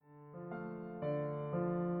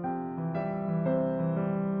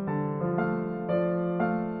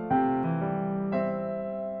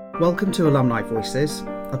Welcome to Alumni Voices,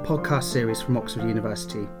 a podcast series from Oxford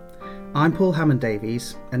University. I'm Paul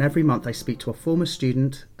Hammond-Davies, and every month I speak to a former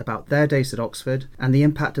student about their days at Oxford and the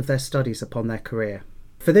impact of their studies upon their career.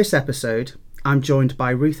 For this episode, I'm joined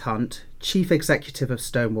by Ruth Hunt, Chief Executive of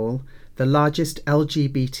Stonewall, the largest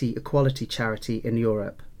LGBT equality charity in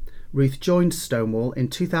Europe. Ruth joined Stonewall in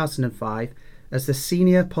 2005 as the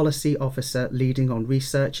Senior Policy Officer leading on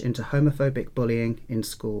research into homophobic bullying in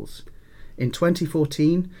schools. In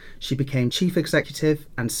 2014, she became Chief Executive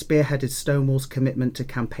and spearheaded Stonewall's commitment to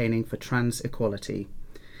campaigning for trans equality.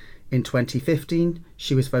 In 2015,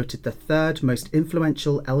 she was voted the third most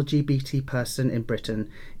influential LGBT person in Britain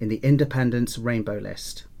in the Independent's Rainbow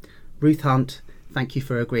List. Ruth Hunt, thank you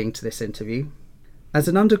for agreeing to this interview. As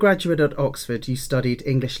an undergraduate at Oxford, you studied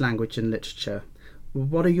English language and literature.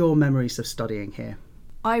 What are your memories of studying here?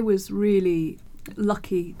 I was really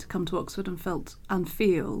lucky to come to Oxford and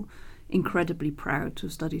feel incredibly proud to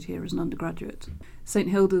have studied here as an undergraduate. St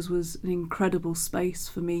Hilda's was an incredible space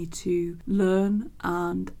for me to learn,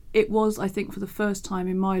 and it was, I think, for the first time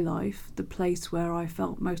in my life, the place where I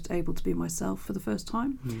felt most able to be myself for the first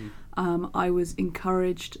time. I was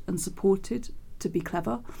encouraged and supported to be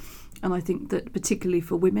clever, and I think that particularly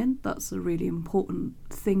for women, that's a really important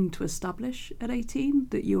thing to establish at 18,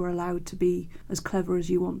 that you are allowed to be as clever as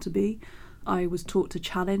you want to be. I was taught to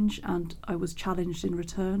challenge, and I was challenged in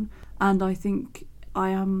return. And I think I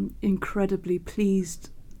am incredibly pleased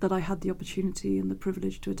that I had the opportunity and the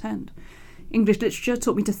privilege to attend. English literature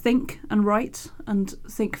taught me to think and write, and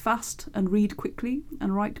think fast and read quickly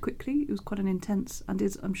and write quickly. It was quite an intense, and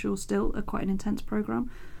is, I'm sure, still quite an intense programme.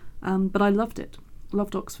 But I loved it.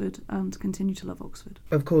 Loved Oxford and continue to love Oxford.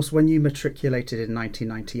 Of course, when you matriculated in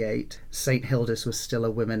 1998, St Hilda's was still a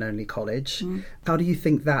women-only college. How do you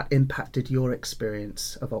think that impacted your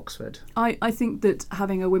experience of Oxford? I think that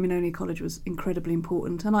having a women-only college was incredibly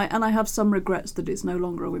important, and I have some regrets that it's no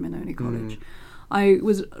longer a women-only college. I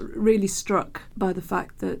was really struck by the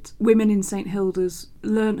fact that women in St Hilda's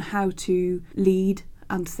learnt how to lead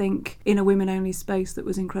and think in a women-only space that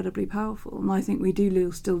was incredibly powerful. And I think we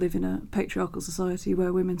do still live in a patriarchal society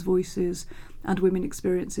where women's voices and women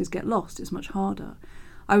experiences get lost. It's much harder.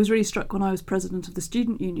 I was really struck when I was president of the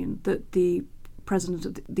student union that the president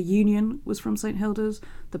of the union was from St Hilda's,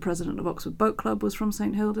 the president of Oxford Boat Club was from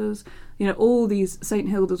St Hilda's. You know, all these St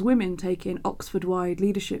Hilda's women taking Oxford-wide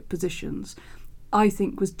leadership positions, I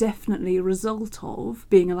think was definitely a result of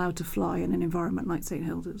being allowed to fly in an environment like St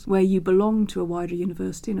Hilda's, where you belong to a wider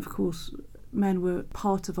university. And of course, men were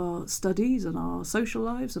part of our studies and our social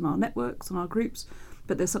lives and our networks and our groups.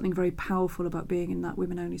 But there's something very powerful about being in that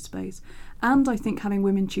women-only space. And I think having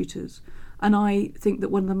women tutors. And I think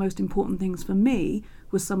that one of the most important things for me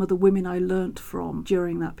was some of the women I learnt from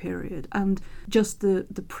during that period. And just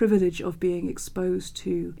the privilege of being exposed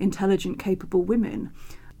to intelligent, capable women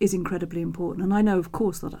is incredibly important. And I know, of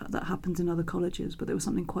course, that happens in other colleges, but there was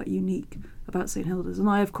something quite unique about St Hilda's. And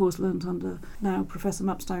I, of course, learnt under now Professor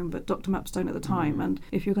Mapstone, but Dr. Mapstone at the time. And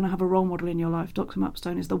if you're going to have a role model in your life, Dr.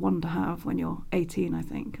 Mapstone is the one to have when you're 18, I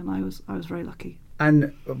think. And I was very lucky.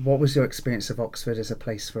 And what was your experience of Oxford as a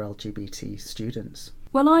place for LGBT students?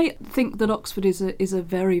 Well, I think that Oxford is a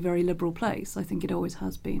very, very liberal place. I think it always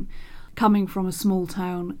has been. Coming from a small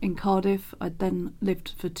town in Cardiff, I'd then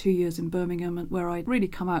lived for 2 years in Birmingham, where I'd really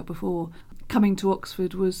come out before. Coming to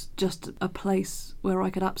Oxford was just a place where I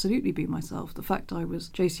could absolutely be myself. The fact I was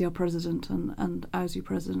JCR president and AUSU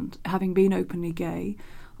president, having been openly gay,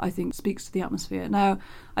 I think speaks to the atmosphere. Now,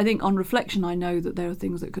 I think on reflection, I know that there are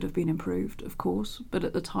things that could have been improved, of course, but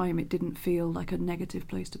at the time it didn't feel like a negative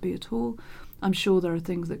place to be at all. I'm sure there are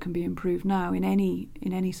things that can be improved now in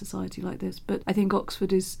any society like this, but I think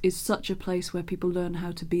Oxford is such a place where people learn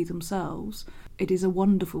how to be themselves. It is a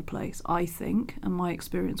wonderful place, I think, and my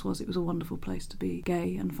experience was it was a wonderful place to be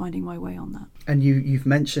gay and finding my way on that. And you've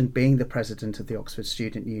mentioned being the president of the Oxford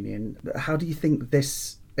Student Union. How do you think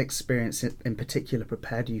this experience in particular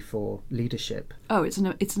prepared you for leadership? Oh, it's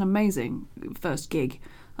an amazing first gig.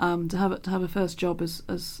 To have a first job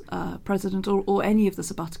as president or any of the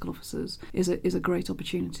sabbatical officers is a great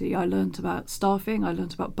opportunity. I learnt about staffing, I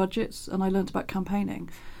learnt about budgets, and I learnt about campaigning.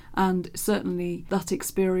 And certainly that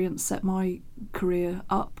experience set my career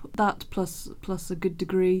up. That plus a good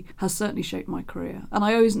degree has certainly shaped my career. And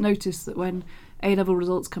I always notice that when A-level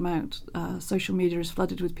results come out, social media is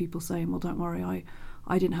flooded with people saying, well, don't worry,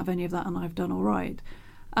 I didn't have any of that and I've done all right.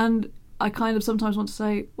 And I kind of sometimes want to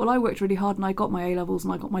say, well, I worked really hard and I got my A-levels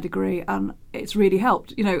and I got my degree and it's really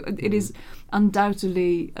helped. You know, it is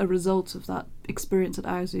undoubtedly a result of that experience at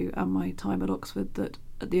AUSU and my time at Oxford that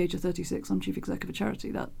at the age of 36 I'm chief executive of a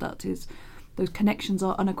charity. That is Those connections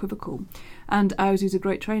are unequivocal. And ours is a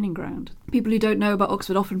great training ground. People who don't know about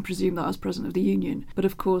Oxford often presume that I was president of the union, but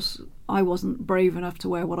of course I wasn't brave enough to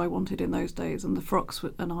wear what I wanted in those days, and the frocks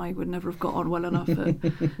and I would never have got on well enough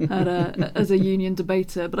as a union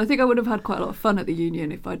debater. But I think I would have had quite a lot of fun at the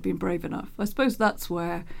union if I'd been brave enough. I suppose that's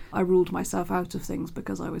where I ruled myself out of things,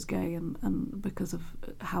 because I was gay and because of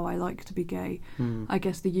how I like to be gay. I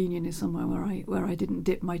guess the union is somewhere where I didn't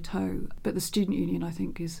dip my toe, but the student union, I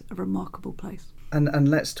think, is a remarkable place. And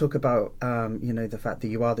let's talk about the fact that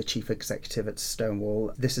you are the chief executive at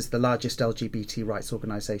Stonewall. This is the largest LGBT rights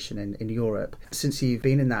organisation in Europe. Since you've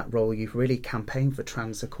been in that role, you've really campaigned for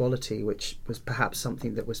trans equality, which was perhaps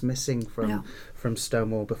something that was missing from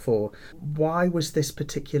Stonewall before. Why was this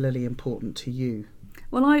particularly important to you?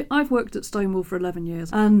 Well, I've worked at Stonewall for 11 years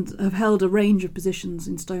and have held a range of positions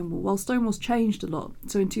in Stonewall. While Stonewall's changed a lot,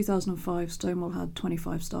 so in 2005 Stonewall had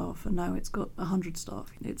 25 staff and now it's got 100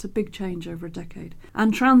 staff. It's a big change over a decade.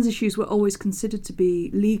 And trans issues were always considered to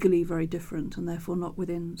be legally very different and therefore not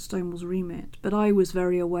within Stonewall's remit. But I was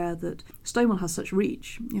very aware that Stonewall has such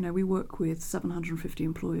reach. We work with 750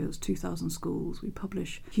 employers, 2,000 schools. We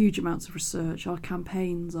publish huge amounts of research. Our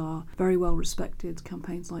campaigns are very well respected.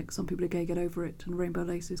 Campaigns like Some People Are Gay, Get Over It and Rainbow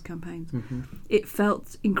Laces campaigns. It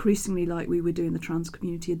felt increasingly like we were doing the trans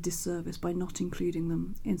community a disservice by not including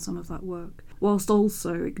them in some of that work, whilst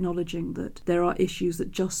also acknowledging that there are issues that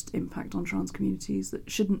just impact on trans communities that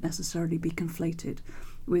shouldn't necessarily be conflated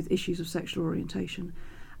with issues of sexual orientation.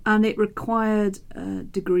 And it required a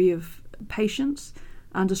degree of patience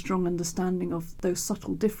and a strong understanding of those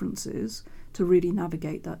subtle differences to really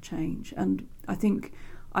navigate that change. And I think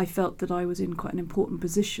I felt that I was in quite an important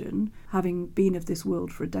position, having been of this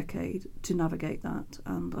world for a decade, to navigate that,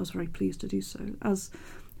 and I was very pleased to do so, as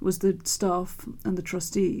was the staff and the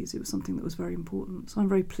trustees. It was something that was very important. So I'm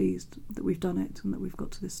very pleased that we've done it and that we've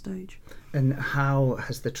got to this stage. And how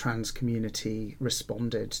has the trans community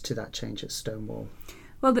responded to that change at Stonewall?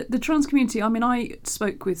 Well, the trans community, I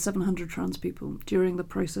spoke with 700 trans people during the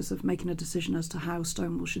process of making a decision as to how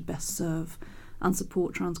Stonewall should best serve and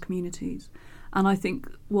support trans communities. And I think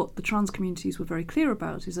what the trans communities were very clear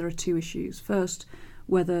about is there are two issues. First,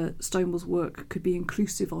 whether Stonewall's work could be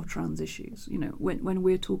inclusive of trans issues. When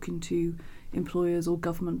we're talking to employers or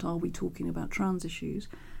government, are we talking about trans issues?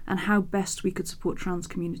 And how best we could support trans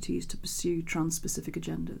communities to pursue trans-specific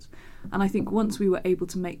agendas. And I think once we were able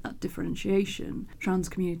to make that differentiation, trans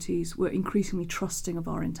communities were increasingly trusting of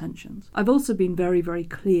our intentions. I've also been very, very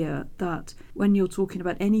clear that when you're talking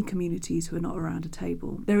about any communities who are not around a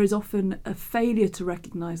table, there is often a failure to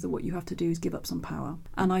recognise that what you have to do is give up some power.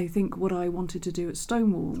 And I think what I wanted to do at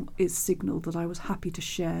Stonewall is signal that I was happy to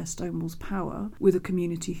share Stonewall's power with a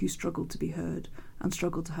community who struggled to be heard and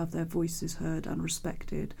struggled to have their voices heard and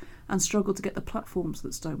respected and struggled to get the platforms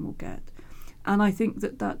that Stonewall get. And I think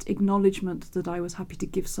that acknowledgement that I was happy to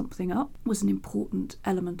give something up was an important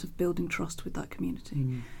element of building trust with that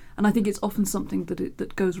community. And I think it's often something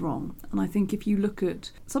that goes wrong. And I think if you look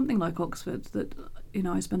at something like Oxford, that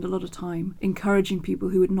I spend a lot of time encouraging people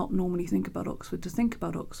who would not normally think about Oxford to think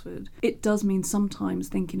about Oxford. It does mean sometimes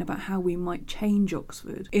thinking about how we might change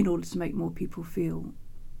Oxford in order to make more people feel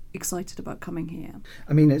excited about coming here.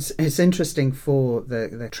 It's interesting for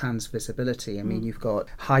the trans visibility. You've got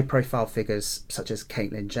high profile figures such as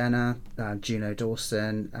Caitlyn Jenner, Juno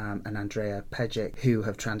Dawson and Andrea Pejic who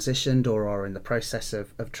have transitioned or are in the process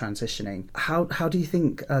of transitioning. How do you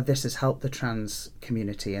think this has helped the trans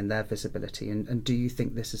community and their visibility, and do you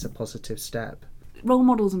think this is a positive step? Role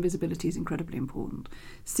models and visibility is incredibly important.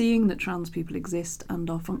 Seeing that trans people exist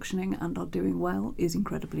and are functioning and are doing well is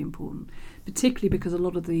incredibly important, particularly because a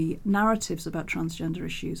lot of the narratives about transgender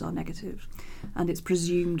issues are negative, and it's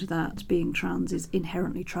presumed that being trans is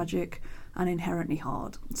inherently tragic and inherently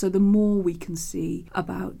hard. So the more we can see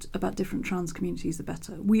about different trans communities, the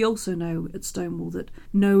better. We also know at Stonewall that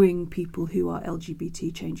knowing people who are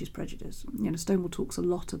LGBT changes prejudice. Stonewall talks a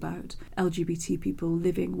lot about LGBT people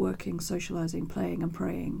living, working, socialising, playing and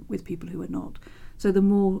praying with people who are not. So the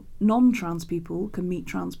more non-trans people can meet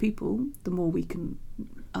trans people, the more we can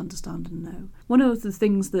understand and know. One of the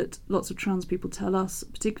things that lots of trans people tell us,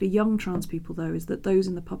 particularly young trans people though, is that those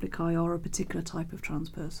in the public eye are a particular type of trans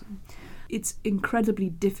person. It's incredibly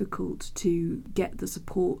difficult to get the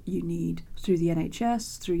support you need through the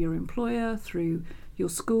NHS, through your employer, through your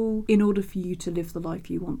school, in order for you to live the life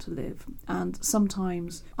you want to live. And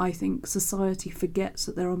sometimes I think society forgets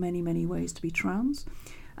that there are many, many ways to be trans.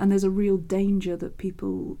 And there's a real danger that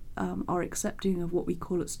people are accepting of what we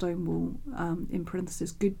call at Stonewall, in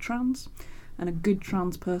parentheses, good trans. And a good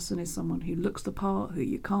trans person is someone who looks the part, who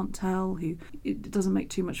you can't tell, who it doesn't make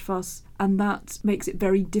too much fuss. And that makes it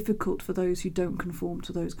very difficult for those who don't conform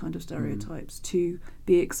to those kind of stereotypes to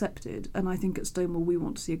be accepted. And I think at Stonewall we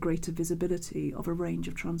want to see a greater visibility of a range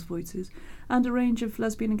of trans voices and a range of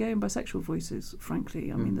lesbian and gay and bisexual voices,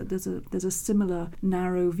 frankly. I mean, that there's a similar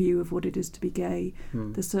narrow view of what it is to be gay.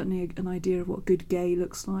 There's certainly an idea of what good gay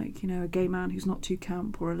looks like, you know, a gay man who's not too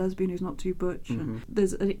camp or a lesbian who's not too butch. And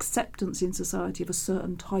there's an acceptance in society of a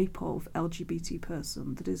certain type of LGBT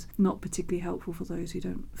person that is not particularly helpful for those who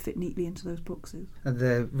don't fit neatly into those boxes. And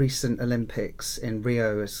the recent Olympics in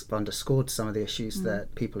Rio has underscored some of the issues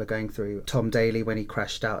that people are going through. Tom Daley, when he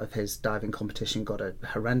crashed out of his diving competition, got a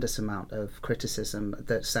horrendous amount of criticism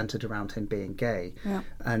that centred around him being gay. Yeah.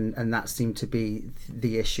 And that seemed to be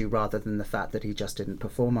the issue rather than the fact that he just didn't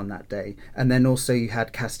perform on that day. And then also you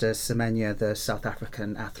had Caster Semenya, the South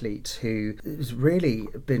African athlete, who has really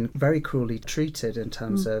been very cruelly treated in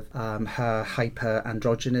terms of her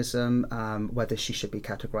hyper-androgenism, whether she should be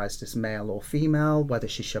categorised as male or female, whether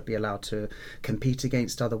she should be allowed to compete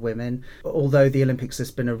against other women. Although the Olympics has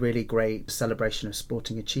been a really great celebration of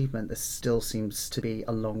sporting achievement, there still seems to be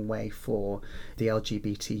a long way for the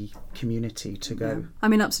LGBT community to go. Yeah. I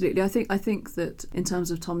mean, absolutely. I think that in terms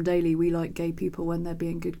of Tom Daley, we like gay people when they're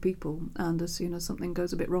being good people, and as soon as something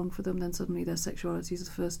goes a bit wrong for them, then suddenly their sexuality is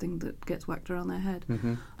the first thing that gets whacked around their head.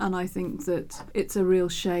 And I think that it's a real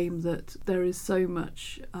shame that there is so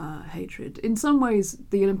much hatred. In some ways,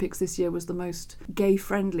 the Olympics this year was the most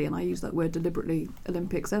gay-friendly, and I use that word deliberately,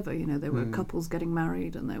 Olympics ever. You know, there were couples getting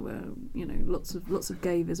married, and there were, you know, lots of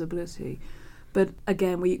gay visibility. But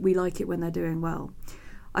again, we like it when they're doing well.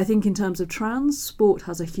 I think in terms of trans, sport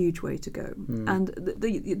has a huge way to go. And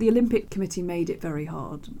the Olympic Committee made it very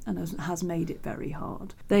hard and has made it very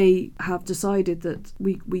hard. They have decided that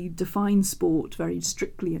we define sport very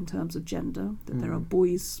strictly in terms of gender, that there are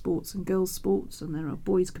boys' sports and girls' sports, and there are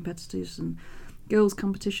boys' competitors and girls'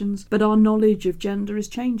 competitions, but our knowledge of gender is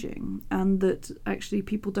changing, and that actually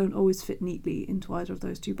people don't always fit neatly into either of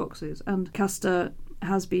those two boxes. And Caster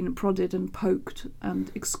has been prodded and poked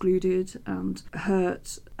and excluded and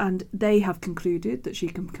hurt, and they have concluded that she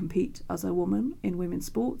can compete as a woman in women's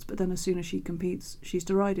sports, but then as soon as she competes, she's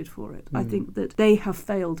derided for it. I think that they have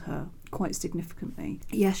failed her quite significantly.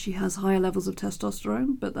 Yes, she has higher levels of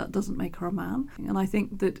testosterone, but that doesn't make her a man. And I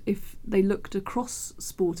think that if they looked across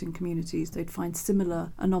sporting communities, they'd find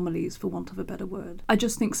similar anomalies, for want of a better word. I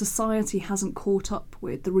just think society hasn't caught up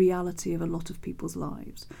with the reality of a lot of people's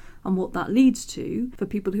lives. And what that leads to, for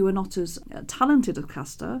people who are not as talented as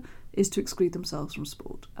Caster, is to exclude themselves from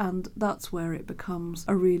sport. And that's where it becomes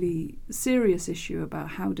a really serious issue about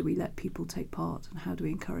how do we let people take part and how do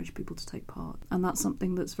we encourage people to take part. And that's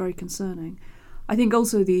something that's very concerning. I think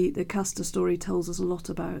also the Caster story tells us a lot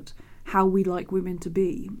about how we like women to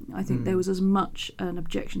be. I think there was as much an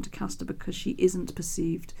objection to Caster because she isn't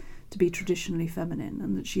perceived to be traditionally feminine,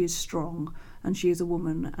 and that she is strong and she is a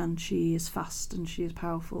woman and she is fast and she is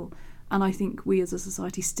powerful. And I think we as a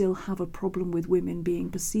society still have a problem with women being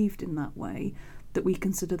perceived in that way, that we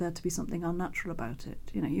consider there to be something unnatural about it.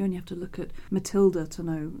 You know, you only have to look at Matilda to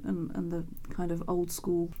know, and the kind of old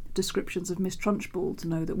school descriptions of Miss Trunchbull to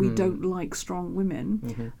know that we don't like strong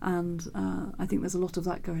women. And I think there's a lot of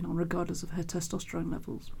that going on regardless of her testosterone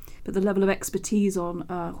levels. But the level of expertise on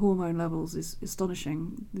hormone levels is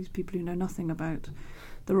astonishing. These people who know nothing about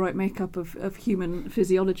the right makeup of human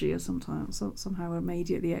physiology are sometimes somehow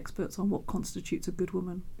immediately experts on what constitutes a good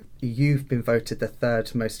woman. You've been voted the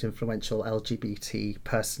third most influential LGBT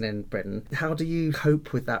person in Britain. How do you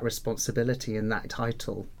cope with that responsibility and that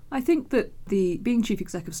title? I think that being chief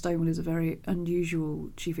exec of Stonewall is a very unusual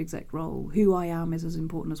chief exec role. Who I am is as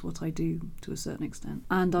important as what I do to a certain extent.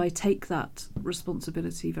 And I take that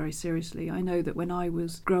responsibility very seriously. I know that when I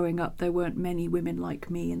was growing up, there weren't many women like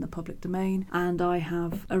me in the public domain, and I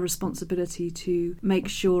have a responsibility to make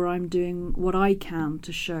sure I'm doing what I can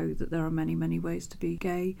to show that there are many, many ways to be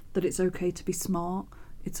gay, that it's okay to be smart,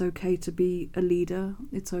 it's okay to be a leader,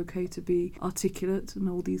 it's okay to be articulate, and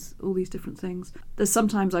all these different things. There's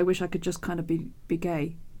sometimes I wish I could just kind of be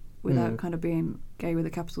gay without kind of being gay with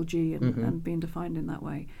a capital G and being defined in that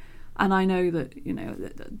way. And I know that, you know,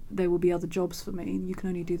 that there will be other jobs for me, and you can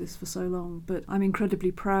only do this for so long. But I'm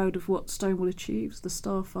incredibly proud of what Stonewall achieves. The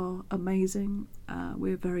staff are amazing.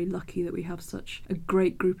 We're very lucky that we have such a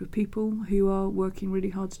great group of people who are working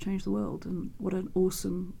really hard to change the world. And what an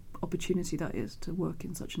awesome opportunity that is to work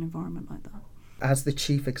in such an environment like that. As the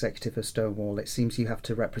chief executive of Stonewall, it seems you have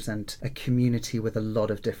to represent a community with a lot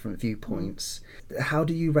of different viewpoints. How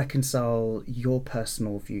do you reconcile your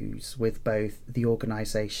personal views with both the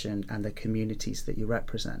organisation and the communities that you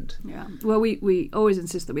represent? Yeah, well, we always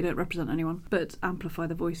insist that we don't represent anyone, but amplify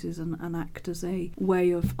the voices and act as a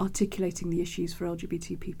way of articulating the issues for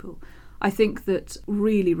LGBT people. I think that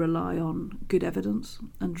really rely on good evidence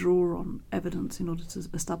and draw on evidence in order to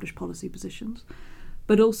establish policy positions.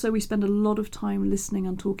 But also we spend a lot of time listening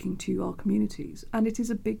and talking to our communities, and it is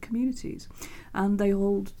a big communities, and they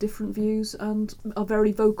hold different views and are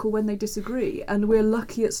very vocal when they disagree. And we're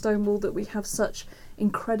lucky at Stonewall that we have such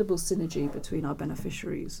incredible synergy between our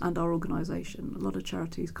beneficiaries and our organisation. A lot of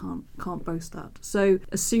charities can't boast that. So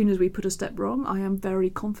as soon as we put a step wrong, I am very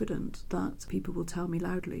confident that people will tell me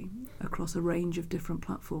loudly across a range of different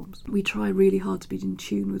platforms. We try really hard to be in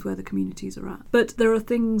tune with where the communities are at. But there are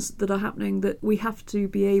things that are happening that we have to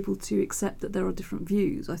be able to accept that there are different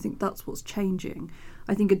views. I think that's what's changing.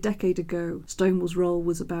 I think a decade ago, Stonewall's role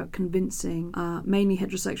was about convincing mainly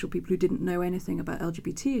heterosexual people who didn't know anything about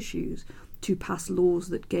LGBT issues to pass laws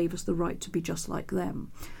that gave us the right to be just like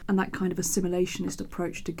them. And that kind of assimilationist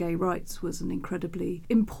approach to gay rights was an incredibly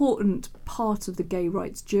important part of the gay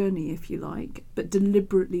rights journey, if you like, but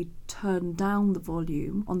deliberately turned down the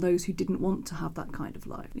volume on those who didn't want to have that kind of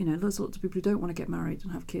life. You know, there's lots of people who don't want to get married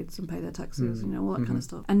and have kids and pay their taxes, all that kind of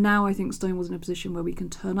stuff. And now I think Stonewall's in a position where we can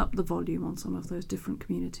turn up the volume on some of those different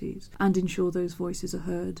communities and ensure those voices are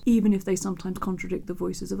heard, even if they sometimes contradict the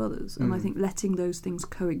voices of others. And I think letting those things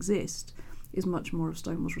coexist is much more of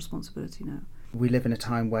Stonewall's responsibility now. We live in a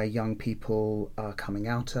time where young people are coming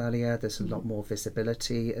out earlier. There's a lot more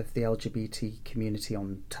visibility of the LGBT community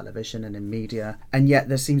on television and in media. And yet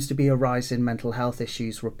there seems to be a rise in mental health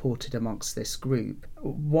issues reported amongst this group.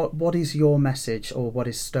 What is your message, or what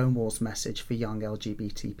is Stonewall's message for young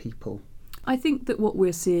LGBT people? I think that what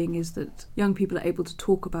we're seeing is that young people are able to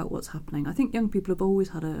talk about what's happening. I think young people have always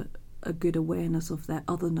had a good awareness of their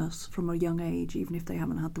otherness from a young age, even if they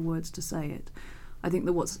haven't had the words to say it. I think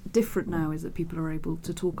that what's different now is that people are able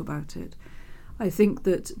to talk about it. I think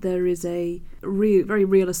that there is a very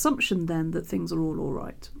real assumption then that things are all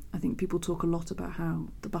right. I think people talk a lot about how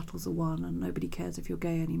the battles are won and nobody cares if you're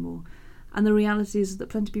gay anymore. And the reality is that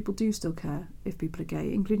plenty of people do still care if people are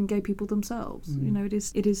gay, including gay people themselves.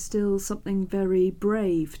 It is still something very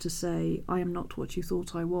brave to say, I am not what you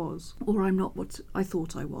thought I was, or I'm not what I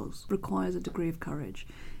thought I was. It requires a degree of courage.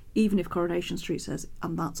 Even if Coronation Street says,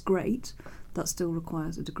 and that's great, that still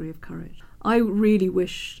requires a degree of courage. I really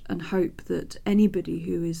wish and hope that anybody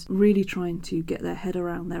who is really trying to get their head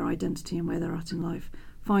around their identity and where they're at in life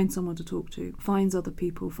finds someone to talk to, finds other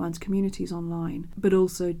people, finds communities online, but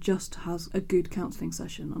also just has a good counselling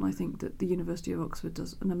session. And I think that the University of Oxford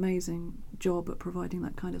does an amazing job at providing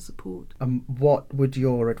that kind of support. What would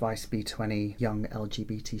your advice be to any young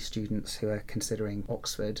LGBT students who are considering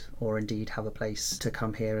Oxford, or indeed have a place to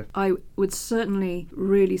come here? I would certainly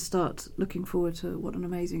really start looking forward to what an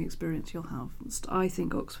amazing experience you'll have. I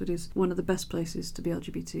think Oxford is one of the best places to be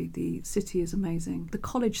LGBT. The city is amazing. The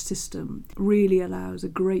college system really allows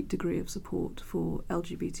a great degree of support for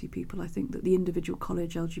LGBT people. I think that the individual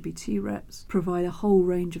college LGBT reps provide a whole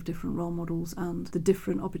range of different role models, and the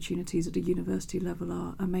different opportunities at a university level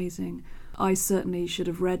are amazing. I certainly should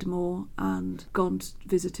have read more and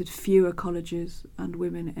visited fewer colleges and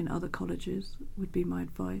women in other colleges, would be my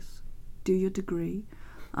advice. Do your degree.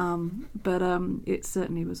 But it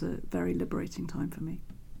certainly was a very liberating time for me.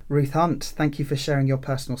 Ruth Hunt, thank you for sharing your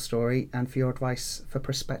personal story and for your advice for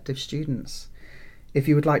prospective students. If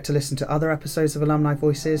you would like to listen to other episodes of Alumni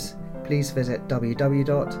Voices, please visit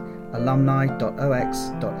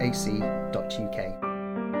www.alumni.ox.ac.uk.